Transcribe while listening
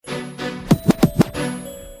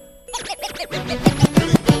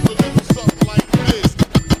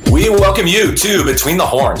welcome you to Between the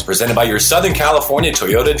Horns, presented by your Southern California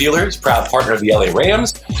Toyota dealers, proud partner of the LA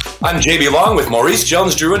Rams. I'm JB Long with Maurice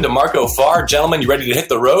Jones-Drew and DeMarco Farr. Gentlemen, you ready to hit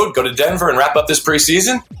the road, go to Denver, and wrap up this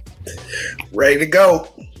preseason? Ready to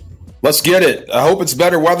go. Let's get it. I hope it's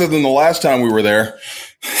better weather than the last time we were there.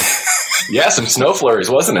 Yeah, some snow flurries,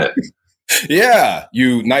 wasn't it? Yeah,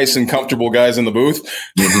 you nice and comfortable guys in the booth.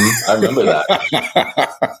 I remember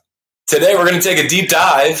that. Today, we're going to take a deep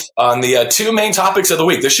dive on the two main topics of the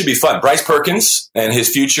week. This should be fun. Bryce Perkins and his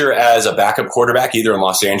future as a backup quarterback, either in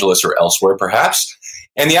Los Angeles or elsewhere, perhaps.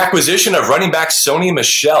 And the acquisition of running back Sony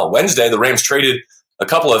Michel. Wednesday, the Rams traded a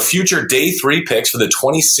couple of future day 3 picks for the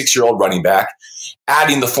 26-year-old running back,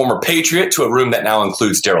 adding the former Patriot to a room that now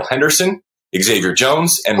includes Darrell Henderson, Xavier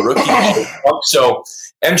Jones, and rookie. So,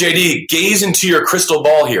 MJD, gaze into your crystal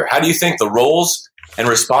ball here. How do you think the roles and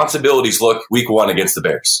responsibilities look week 1 against the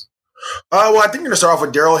Bears? Well, I think you're going to start off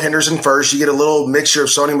with Darrell Henderson first. You get a little mixture of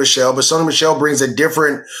Sony Michel, but Sony Michel brings a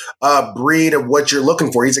different breed of what you're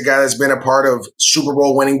looking for. He's a guy that's been a part of Super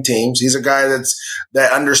Bowl winning teams. He's a guy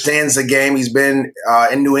that understands the game. He's been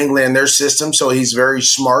in New England in their system, so he's very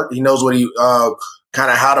smart. He knows what he kind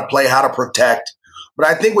of how to play, how to protect. But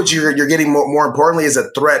I think what you're getting more importantly is a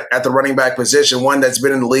threat at the running back position, one that's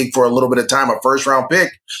been in the league for a little bit of time, a first-round pick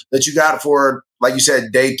that you got for, like you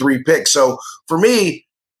said, day 3 pick. So for me,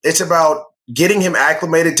 it's about getting him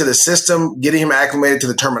acclimated to the system, getting him acclimated to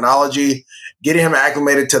the terminology, getting him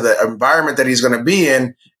acclimated to the environment that he's going to be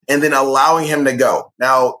in, and then allowing him to go.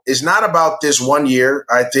 Now, it's not about this 1 year.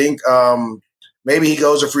 I think maybe he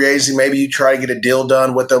goes to free agency. Maybe you try to get a deal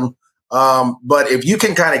done with him. But if you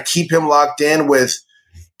can kind of keep him locked in with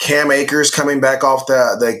Cam Akers coming back off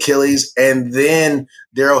the Achilles and then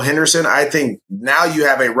Darrell Henderson, I think now you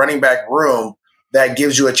have a running back room that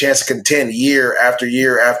gives you a chance to contend year after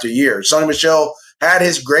year after year. Sony Michel had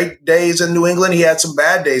his great days in New England. He had some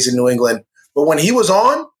bad days in New England. But when he was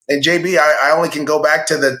on, and JB, I only can go back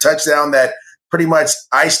to the touchdown that pretty much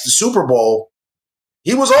iced the Super Bowl.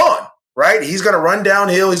 He was on, right? He's going to run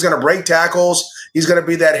downhill. He's going to break tackles. He's going to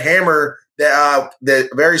be that hammer that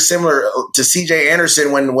very similar to C.J.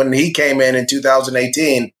 Anderson when he came in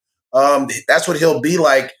 2018. That's what he'll be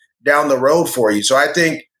like down the road for you. So I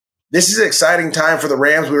think this is an exciting time for the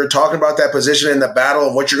Rams. We were talking about that position in the battle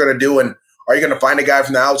and what you're going to do. And are you going to find a guy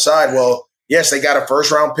from the outside? Well, yes, they got a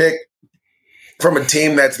first-round pick from a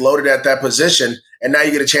team that's loaded at that position. And now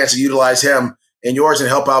you get a chance to utilize him in yours and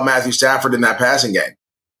help out Matthew Stafford in that passing game.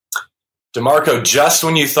 DeMarco, just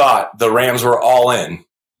when you thought the Rams were all in,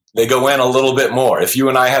 they go in a little bit more. If you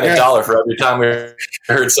and I had a dollar for every time we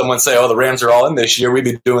heard someone say, oh, the Rams are all in this year, we'd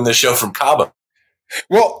be doing this show from Cabo.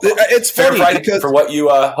 Well, it's funny because for what you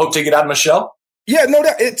hope to get out of Michel. Yeah, no,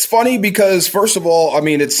 it's funny because, first of all, I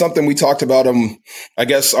mean, it's something we talked about I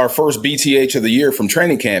guess, our first BTH of the year from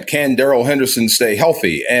training camp. Can Darrell Henderson stay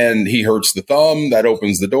healthy? And he hurts the thumb. That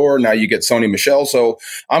opens the door. Now you get Sony Michel. So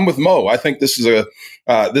I'm with Mo. I think this is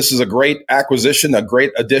a great acquisition, a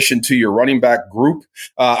great addition to your running back group.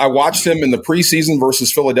 I watched him in the preseason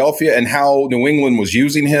versus Philadelphia and how New England was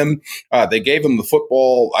using him. They gave him the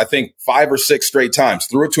football, I think, 5 or 6 straight times.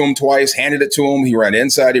 Threw it to him twice, handed it to him. He ran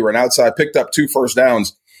inside, he ran outside, picked up 2 first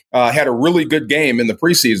downs, had a really good game in the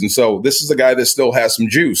preseason. So this is a guy that still has some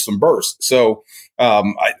juice, some burst. So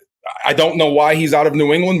I don't know why he's out of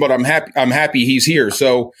New England, but I'm happy he's here.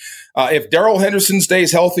 So if Darrell Henderson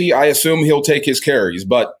stays healthy, I assume he'll take his carries.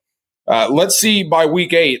 But let's see by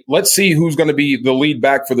week 8, let's see who's going to be the lead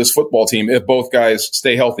back for this football team if both guys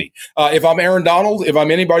stay healthy. If I'm Aaron Donald, if I'm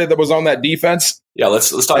anybody that was on that defense. Yeah,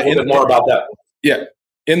 let's talk a little bit more about that. Yeah.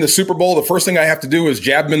 In the Super Bowl, the first thing I have to do is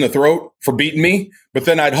jab him in the throat for beating me, but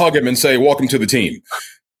then I'd hug him and say, welcome to the team.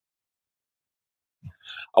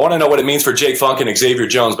 I want to know what it means for Jake Funk and Xavier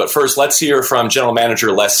Jones, but first let's hear from General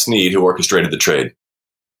Manager Les Snead, who orchestrated the trade.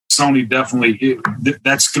 Sony definitely,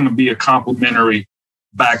 that's going to be a complimentary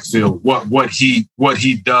backfield. What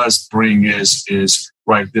he does bring is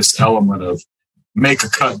right, this element of make a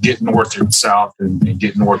cut, get north and south, and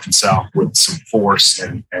get north and south with some force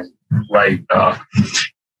and right,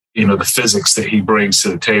 the physics that he brings to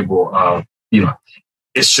the table.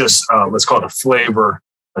 It's just let's call it a flavor,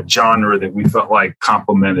 a genre that we felt like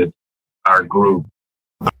complemented our group.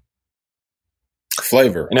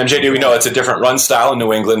 Flavor. And MJD, we know it's a different run style in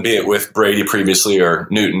New England, be it with Brady previously or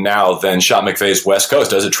Newton now, than Sean McVay's West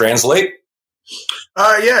Coast. Does it translate?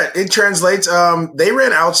 Yeah, it translates. They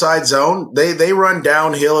ran outside zone. They run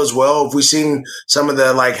downhill as well. If we've seen some of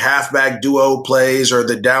the like halfback duo plays or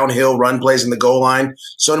the downhill run plays in the goal line,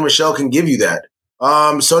 Sony Michel can give you that.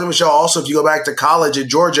 Sony Michel also, if you go back to college at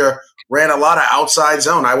Georgia, ran a lot of outside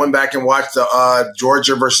zone. I went back and watched the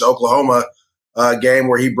Georgia versus Oklahoma game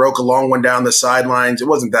where he broke a long one down the sidelines. It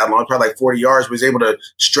wasn't that long, probably like 40 yards, but he was able to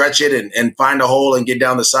stretch it and find a hole and get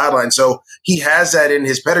down the sideline. So he has that in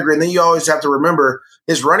his pedigree. And then you always have to remember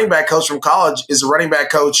his running back coach from college is a running back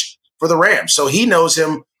coach for the Rams. So he knows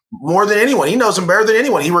him more than anyone. He knows him better than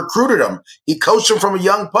anyone. He recruited him. He coached him from a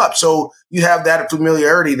young pup. So you have that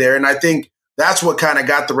familiarity there. And I think that's what kind of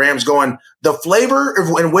got the Rams going. The flavor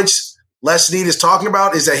in which Les Snead is talking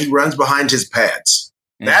about is that he runs behind his pads.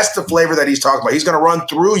 That's the flavor that he's talking about. He's going to run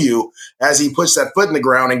through you as he puts that foot in the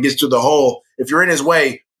ground and gets to the hole. If you're in his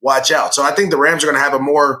way, watch out. So I think the Rams are going to have a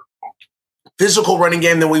more physical running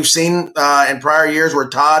game than we've seen in prior years, where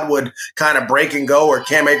Todd would kind of break and go, or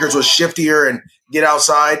Cam Akers was shiftier and get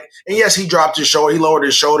outside. And yes, he dropped his shoulder. He lowered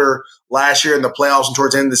his shoulder last year in the playoffs and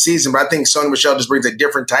towards the end of the season. But I think Sony Michel just brings a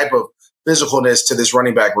different type of physicalness to this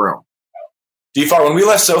running back room. DeFar, when we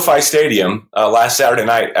left SoFi Stadium last Saturday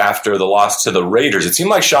night after the loss to the Raiders, it seemed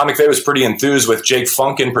like Sean McVay was pretty enthused with Jake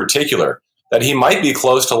Funk in particular, that he might be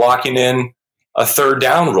close to locking in a third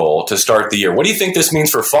down role to start the year. What do you think this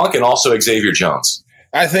means for Funk and also Xavier Jones?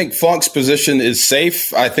 I think Funk's position is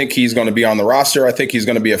safe. I think he's going to be on the roster. I think he's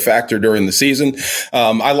going to be a factor during the season.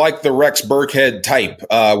 I like the Rex Burkhead type.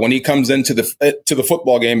 When he comes into the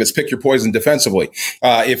football game, it's pick your poison defensively.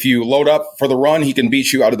 If you load up for the run, he can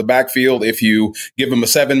beat you out of the backfield. If you give him a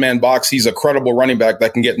 7-man box, he's a credible running back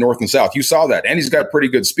that can get north and south. You saw that. And he's got pretty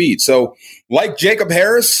good speed. So like Jacob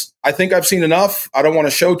Harris, I think I've seen enough. I don't want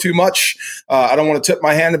to show too much. I don't want to tip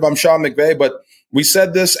my hand if I'm Sean McVay, but we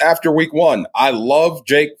said this after week 1. I love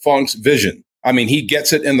Jake Funk's vision. I mean, he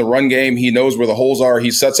gets it in the run game. He knows where the holes are.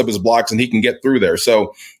 He sets up his blocks and he can get through there.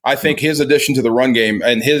 So I think his addition to the run game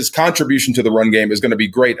and his contribution to the run game is going to be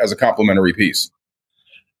great as a complementary piece.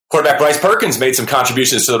 Quarterback Bryce Perkins made some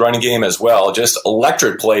contributions to the running game as well. Just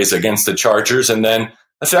electric plays against the Chargers, and then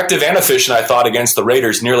effective and efficient, I thought, against the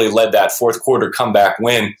Raiders. Nearly led that fourth quarter comeback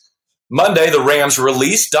win. Monday, the Rams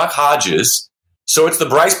released Duck Hodges. So it's the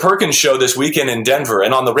Bryce Perkins show this weekend in Denver.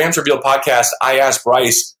 And on the Rams Revealed podcast, I asked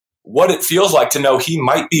Bryce what it feels like to know he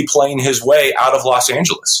might be playing his way out of Los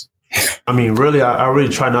Angeles. I mean, really, I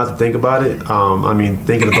really try not to think about it. I mean,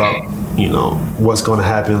 thinking about, what's going to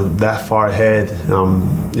happen that far ahead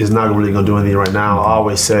is not really going to do anything right now. I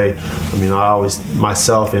always say,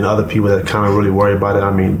 myself and other people that kind of really worry about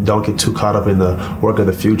it, don't get too caught up in the work of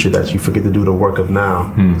the future that you forget to do the work of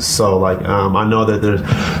now. So, I know that there's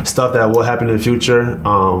stuff that will happen in the future,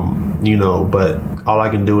 but all I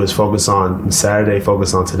can do is focus on Saturday,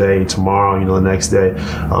 focus on today, tomorrow, the next day,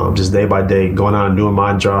 just day by day, going out and doing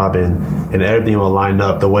my job, and everything will line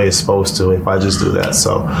up the way it's supposed to if I just do that.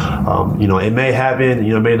 So, it may happen,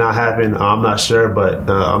 it may not happen. I'm not sure, but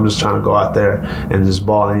I'm just trying to go out there and just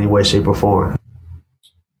ball in any way, shape, or form.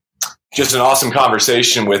 Just an awesome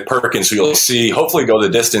conversation with Perkins, who you'll see hopefully go the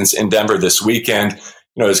distance in Denver this weekend.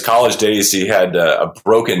 His college days, he had a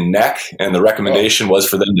broken neck, and the recommendation was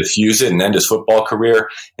for them to fuse it and end his football career.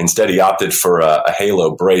 Instead, he opted for a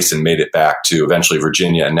halo brace and made it back to eventually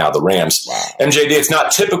Virginia and now the Rams. Wow. MJD, it's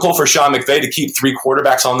not typical for Sean McVay to keep 3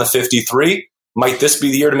 quarterbacks on the 53. Might this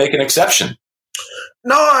be the year to make an exception?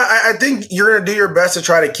 No, I think you're going to do your best to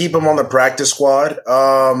try to keep him on the practice squad.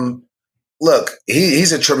 Look,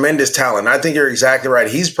 he's a tremendous talent. I think you're exactly right.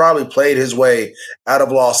 He's probably played his way out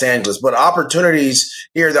of Los Angeles, but opportunities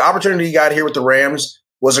here, the opportunity he got here with the Rams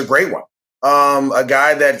was a great one. A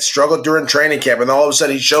guy that struggled during training camp, and all of a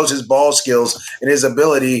sudden he shows his ball skills and his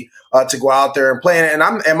ability to go out there and play. And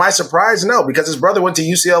am I surprised? No, because his brother went to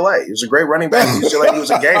UCLA. He was a great running back at UCLA. He was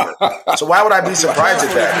a gamer. So why would I be surprised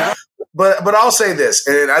at that? But I'll say this,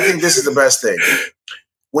 and I think this is the best thing.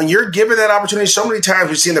 When you're given that opportunity, so many times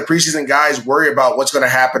we've seen the preseason guys worry about what's going to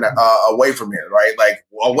happen away from here, right? Like,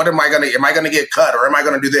 well, am I going to get cut, or am I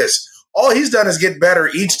going to do this? All he's done is get better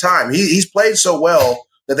each time. He's played so well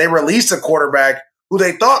that they released a quarterback who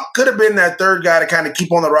they thought could have been that third guy to kind of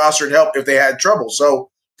keep on the roster and help if they had trouble. So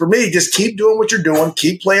for me, just keep doing what you're doing,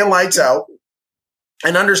 keep playing lights out,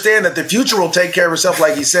 and understand that the future will take care of itself.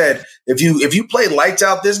 Like he said, if you play lights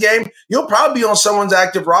out this game, you'll probably be on someone's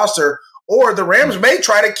active roster, or the Rams may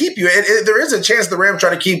try to keep you. There is a chance the Rams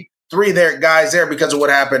try to keep 3 guys there because of what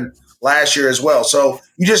happened last year as well. So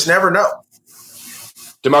you just never know.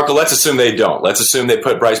 DeMarco, let's assume they don't. Let's assume they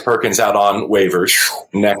put Bryce Perkins out on waivers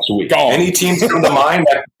next week. Gone. Any teams come to mind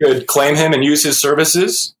that could claim him and use his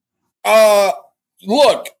services?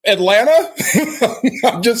 Look, Atlanta,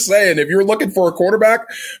 I'm just saying, if you're looking for a quarterback,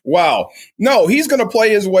 wow. No, he's going to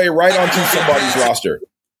play his way right onto somebody's roster.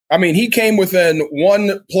 I mean, he came within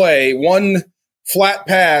one flat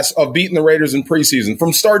pass of beating the Raiders in preseason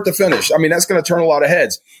from start to finish. I mean, that's going to turn a lot of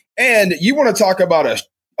heads. And you want to talk about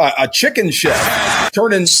a chicken chef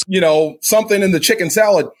turning, something into chicken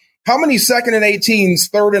salad. How many 2nd and 18s,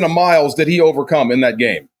 3rd and a miles did he overcome in that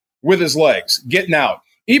game with his legs, getting out?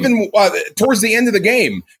 Even towards the end of the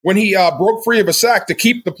game, when he broke free of a sack to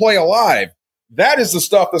keep the play alive, that is the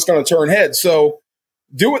stuff that's going to turn heads. So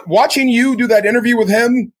watching you do that interview with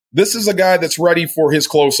him, this is a guy that's ready for his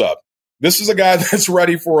close-up. This is a guy that's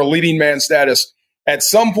ready for a leading man status. At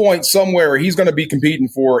some point, somewhere, he's going to be competing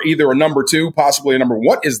for either a number 2, possibly a number 1.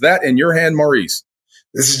 What is that in your hand, Maurice?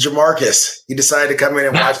 This is Jamarcus. He decided to come in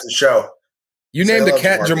and watch the show. You named the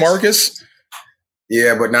cat Jamarcus?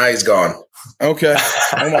 Yeah, but now he's gone. Okay.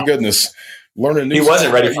 Oh, my goodness. Learning new He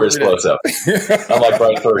wasn't ready for his close-up, unlike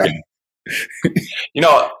Bryce Perkins.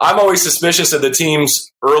 I'm always suspicious of the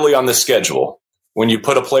teams early on the schedule when you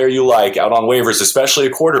put a player you like out on waivers, especially a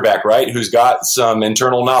quarterback, right, who's got some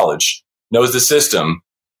internal knowledge, knows the system.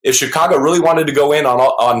 If Chicago really wanted to go in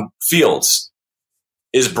on Fields,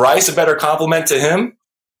 is Bryce a better compliment to him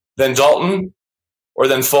than Dalton or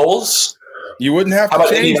than Foles? You wouldn't have to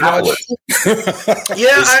change much.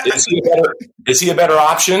 Is he a better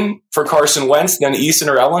option for Carson Wentz than Eason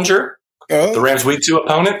or Ellinger, the Rams' week 2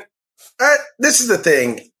 opponent? This is the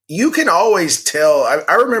thing. You can always tell.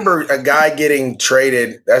 I remember a guy getting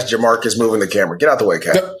traded. That's Jamarcus moving the camera. Get out the way,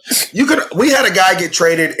 Cap. We had a guy get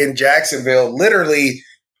traded in Jacksonville literally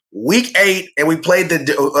week 8, and we played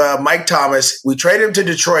the Mike Thomas. We traded him to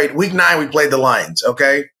Detroit. Week 9, we played the Lions,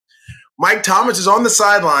 okay? Mike Thomas is on the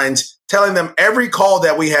sidelines telling them every call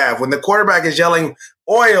that we have. When the quarterback is yelling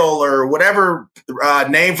oil or whatever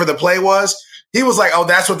name for the play was, he was like, oh,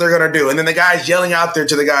 that's what they're going to do. And then the guy's yelling out there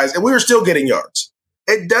to the guys, and we were still getting yards.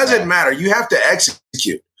 It doesn't matter. You have to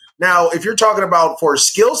execute. Now, if you're talking about for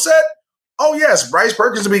skill set, oh, yes, Bryce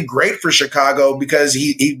Perkins would be great for Chicago because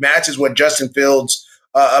he matches what Justin Fields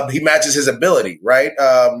he matches his ability, right?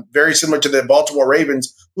 Very similar to the Baltimore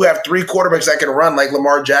Ravens, who have 3 quarterbacks that can run like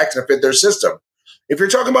Lamar Jackson to fit their system. If you're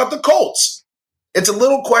talking about the Colts, it's a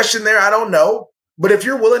little question there. I don't know. But if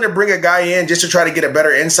you're willing to bring a guy in just to try to get a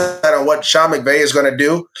better insight on what Sean McVay is going to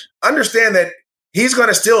do, understand that he's going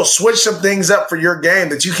to still switch some things up for your game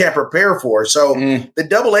that you can't prepare for. So the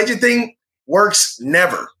double agent thing works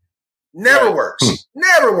never. Never works.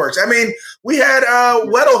 Never works. I mean, we had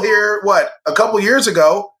Weddle here, a couple years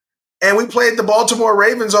ago, and we played the Baltimore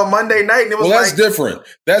Ravens on Monday night, and it was that's different.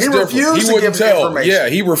 That's different. He wouldn't tell. Yeah,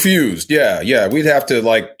 he refused. Yeah. We'd have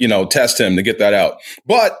to test him to get that out.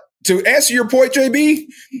 But to answer your point, JB,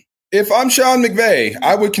 if I'm Sean McVay,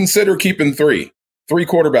 I would consider keeping three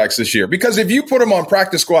quarterbacks this year, because if you put him on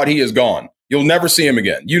practice squad, he is gone. You'll never see him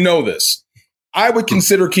again. You know this. I would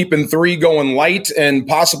consider keeping 3 going light and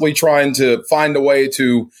possibly trying to find a way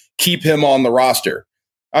to keep him on the roster.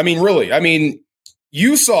 I mean, really. I mean,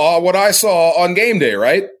 you saw what I saw on game day,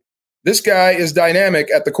 right? This guy is dynamic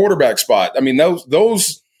at the quarterback spot. I mean,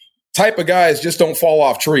 those type of guys just don't fall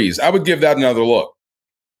off trees. I would give that another look.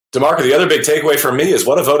 DeMarco, the other big takeaway for me is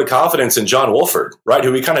what a vote of confidence in John Wolford, right?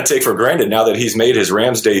 Who we kind of take for granted now that he's made his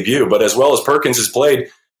Rams debut. But as well as Perkins has played,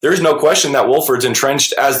 there's no question that Wolford's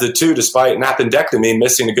entrenched as the 2 despite an appendectomy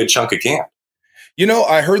missing a good chunk of camp.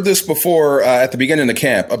 I heard this before at the beginning of the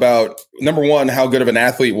camp about, number 1, how good of an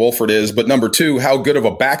athlete Wolford is, but number 2, how good of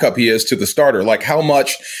a backup he is to the starter, like how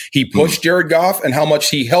much he pushed Jared Goff and how much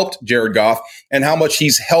he helped Jared Goff and how much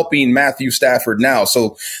he's helping Matthew Stafford now.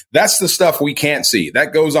 So that's the stuff we can't see.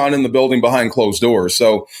 That goes on in the building behind closed doors.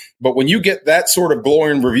 So, but when you get that sort of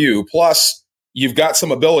glowing review, plus you've got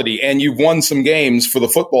some ability and you've won some games for the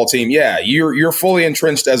football team, yeah, you're fully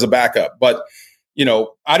entrenched as a backup. But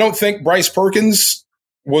I don't think Bryce Perkins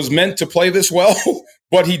was meant to play this well,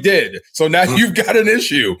 but he did. So now you've got an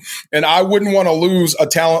issue, and I wouldn't want to lose a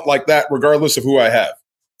talent like that regardless of who I have.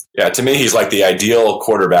 Yeah, to me, he's like the ideal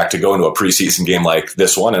quarterback to go into a preseason game like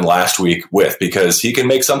this one and last week with, because he can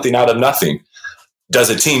make something out of nothing.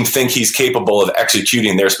 Does a team think he's capable of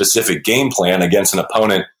executing their specific game plan against an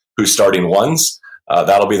opponent who's starting ones?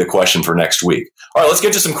 That'll be the question for next week. All right, let's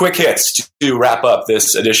get to some quick hits to wrap up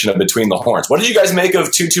this edition of Between the Horns. What did you guys make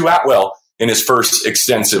of Tutu Atwell in his first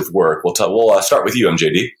extensive work? We'll start with you,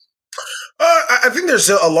 MJD. I think there's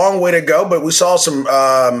a long way to go, but we saw some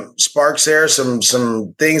sparks there, some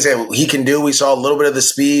things that he can do. We saw a little bit of the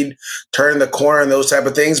speed, turning the corner, and those type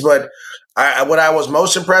of things. But what I was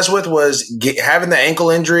most impressed with was having the ankle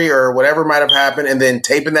injury or whatever might have happened, and then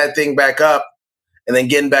taping that thing back up, and then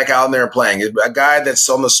getting back out there and playing. A guy that's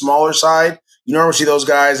on the smaller side, you normally see those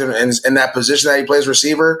guys in that position that he plays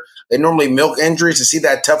receiver. They normally milk injuries. To see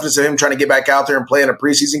that toughness of him trying to get back out there and play in a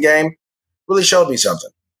preseason game really showed me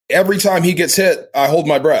something. Every time he gets hit, I hold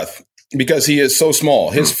my breath. because he is so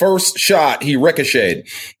small. His first shot, he ricocheted.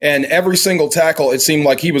 And every single tackle, it seemed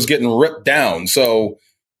like he was getting ripped down. So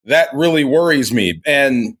that really worries me.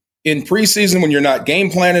 And in preseason, when you're not game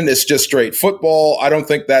planning, it's just straight football. I don't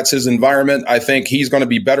think that's his environment. I think he's going to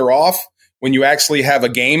be better off when you actually have a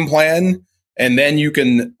game plan, and then you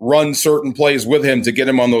can run certain plays with him to get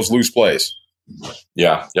him on those loose plays.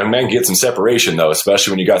 Yeah, young man get some separation, though,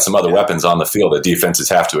 especially when you got some other weapons on the field that defenses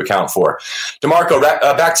have to account for. DeMarco,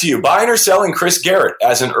 back to you. Buying or selling Chris Garrett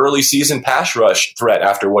as an early season pass rush threat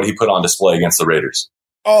after what he put on display against the Raiders?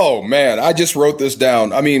 Oh, man, I just wrote this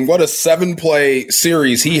down. I mean, what a 7-play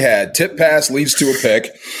series he had. Tip pass leads to a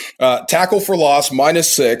pick. Tackle for loss,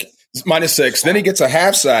 -6. Then he gets a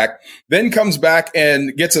half sack, then comes back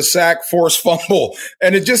and gets a sack, forced fumble.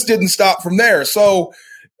 And it just didn't stop from there. So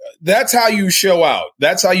that's how you show out.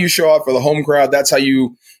 That's how you show out for the home crowd. That's how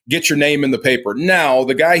you get your name in the paper. Now,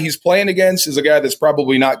 the guy he's playing against is a guy that's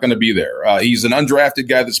probably not going to be there. He's an undrafted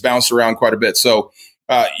guy that's bounced around quite a bit. So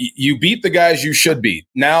you beat the guys you should beat.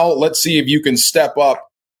 Now let's see if you can step up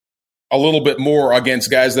a little bit more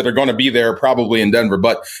against guys that are going to be there probably in Denver.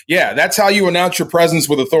 But, yeah, that's how you announce your presence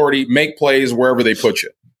with authority, make plays wherever they put you.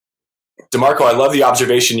 DeMarco, I love the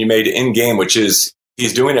observation you made in game, which is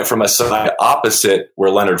he's doing it from a side opposite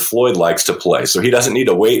where Leonard Floyd likes to play. So he doesn't need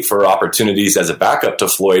to wait for opportunities as a backup to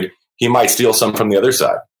Floyd. He might steal some from the other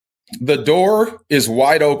side. The door is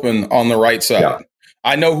wide open on the right side. Yeah.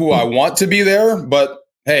 I know who I want to be there, but,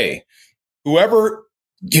 hey, whoever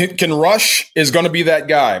can rush is going to be that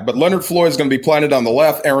guy. But Leonard Floyd is going to be planted on the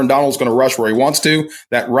left. Aaron Donald's going to rush where he wants to.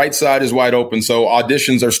 That right side is wide open, so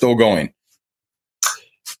auditions are still going.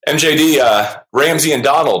 MJD, Ramsey and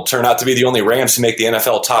Donald turn out to be the only Rams to make the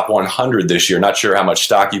NFL top 100 this year. Not sure how much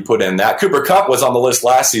stock you put in that. Cooper Kupp was on the list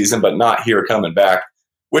last season, but not here coming back.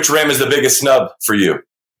 Which Ram is the biggest snub for you?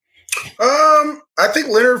 I think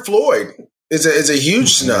Leonard Floyd is a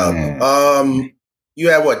huge snub. You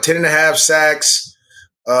had 10.5 sacks.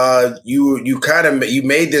 You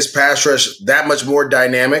made this pass rush that much more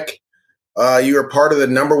dynamic. You were part of the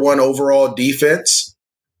number 1 overall defense.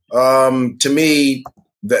 To me,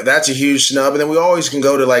 that's a huge snub. And then we always can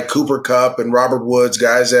go to like Cooper Kupp and Robert Woods,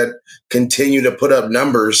 guys that continue to put up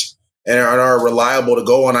numbers and are reliable to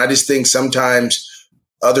go on. I just think sometimes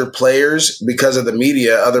other players, because of the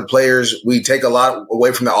media, we take a lot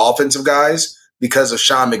away from the offensive guys because of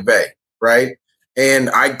Sean McVay, right? And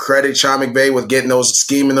I credit Sean McVay with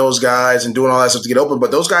scheming those guys and doing all that stuff to get open.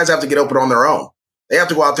 But those guys have to get open on their own. They have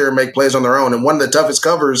to go out there and make plays on their own. And one of the toughest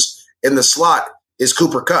covers in the slot is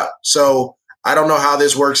Cooper Kupp. So I don't know how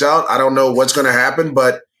this works out. I don't know what's going to happen.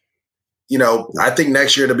 But, I think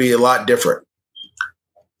next year it'll be a lot different.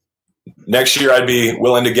 Next year, I'd be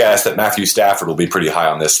willing to guess that Matthew Stafford will be pretty high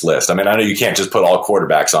on this list. I mean, I know you can't just put all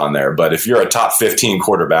quarterbacks on there, but if you're a top 15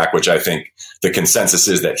 quarterback, which I think the consensus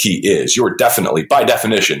is that he is, you're definitely, by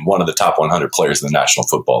definition, one of the top 100 players in the National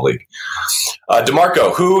Football League.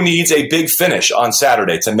 DeMarco, who needs a big finish on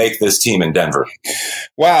Saturday to make this team in Denver?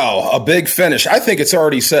 Wow, a big finish. I think it's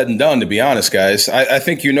already said and done, to be honest, guys. I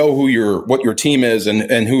think you know what your team is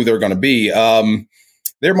and who they're going to be.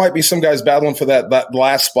 There might be some guys battling for that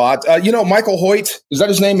last spot. Michael Hoyt, is that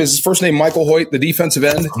his name? Is his first name Michael Hoyt, the defensive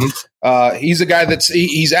end? Mm-hmm. He's a guy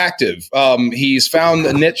he's active. He's found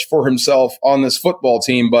a niche for himself on this football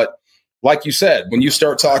team. But like you said, when you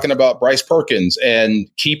start talking about Bryce Perkins and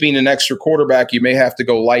keeping an extra quarterback, you may have to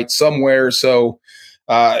go light somewhere. So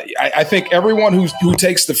I think everyone who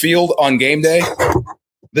takes the field on game day,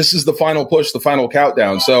 this is the final push, the final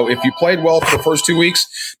countdown. So if you played well for the first 2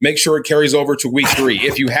 weeks, make sure it carries over to week 3.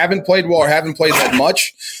 If you haven't played well or haven't played that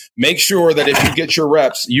much, make sure that if you get your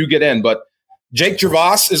reps, you get in. But Jake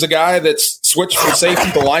Gervais is a guy that's switched from safety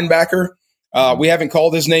to linebacker. We haven't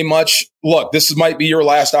called his name much. Look, this might be your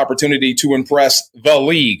last opportunity to impress the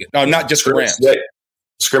league. No, not just the Rams.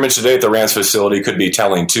 Scrimmage today at the Rams facility could be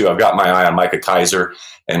telling, too. I've got my eye on Micah Kaiser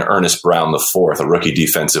and Ernest Brown IV, a rookie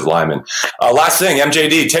defensive lineman. Last thing,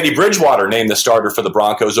 MJD, Teddy Bridgewater named the starter for the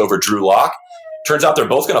Broncos over Drew Lock. Turns out they're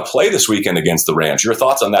both going to play this weekend against the Rams. Your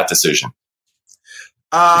thoughts on that decision?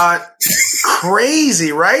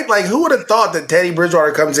 Crazy, right? Like, who would have thought that Teddy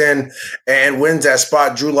Bridgewater comes in and wins that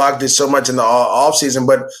spot? Drew Lock did so much in the offseason,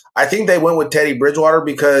 but I think they went with Teddy Bridgewater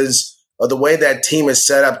because of the way that team is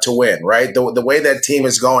set up to win, right? The way that team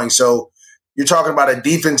is going. So you're talking about a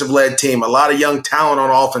defensive-led team, a lot of young talent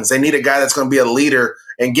on offense. They need a guy that's going to be a leader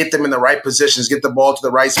and get them in the right positions, get the ball to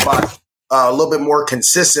the right spot a little bit more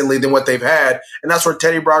consistently than what they've had. And that's where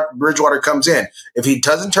Teddy Bridgewater comes in. If he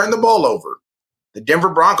doesn't turn the ball over, the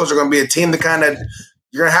Denver Broncos are going to be a team that kind of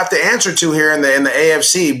you're going to have to answer to here in the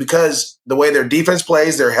AFC because the way their defense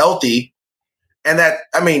plays, they're healthy.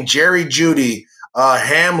 And Jerry Jeudy,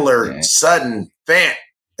 Hamler, Sutton, Fant,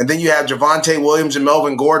 and then you have Javonte Williams and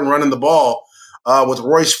Melvin Gordon running the ball with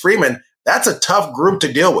Royce Freeman. That's a tough group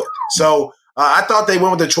to deal with. So I thought they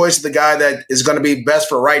went with the choice of the guy that is going to be best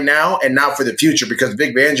for right now and not for the future, because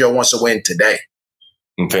Vic Fangio wants to win today.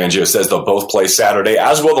 And Fangio says they'll both play Saturday,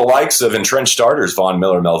 as will the likes of entrenched starters Von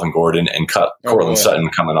Miller, Melvin Gordon, and Cortland Sutton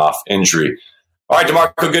coming off injury. All right,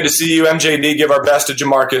 DeMarco, good to see you. MJD, give our best to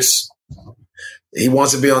Jamarcus. He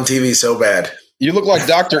wants to be on TV so bad. You look like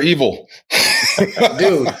Dr. Evil.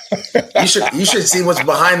 Dude, you should see what's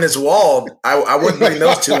behind this wall. I wouldn't bring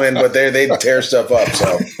those two in, but they tear stuff up.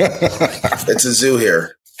 So it's a zoo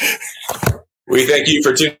here. We thank you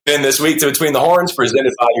for tuning in this week to Between the Horns,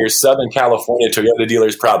 presented by your Southern California Toyota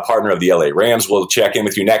dealers, proud partner of the LA Rams. We'll check in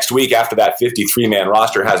with you next week after that 53-man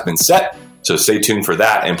roster has been set. So stay tuned for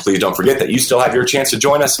that. And please don't forget that you still have your chance to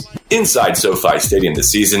join us inside SoFi Stadium this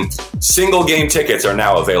season. Single game tickets are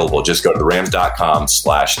now available. Just go to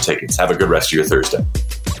therams.com/tickets. Have a good rest of your Thursday.